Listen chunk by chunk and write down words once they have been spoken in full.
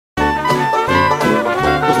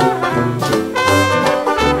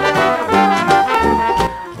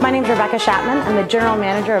Rebecca Chapman. I'm the General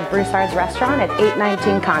Manager of Broussards Restaurant at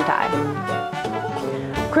 819 Conti.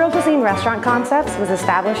 Creole Cuisine Restaurant Concepts was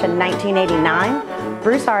established in 1989.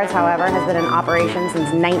 Broussards, however, has been in operation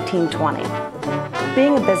since 1920.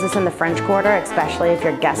 Being a business in the French Quarter, especially if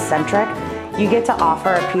you're guest-centric, you get to offer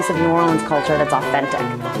a piece of New Orleans culture that's authentic.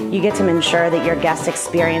 You get to ensure that your guests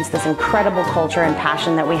experience this incredible culture and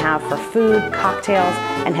passion that we have for food, cocktails,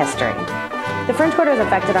 and history. The French Quarter has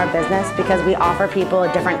affected our business because we offer people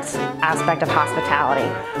a different aspect of hospitality.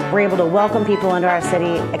 We're able to welcome people into our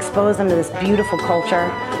city, expose them to this beautiful culture,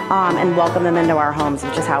 and welcome them into our homes,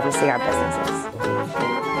 which is how we see our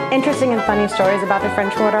businesses. Interesting and funny stories about the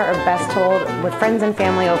French Quarter are best told with friends and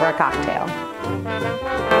family over a cocktail.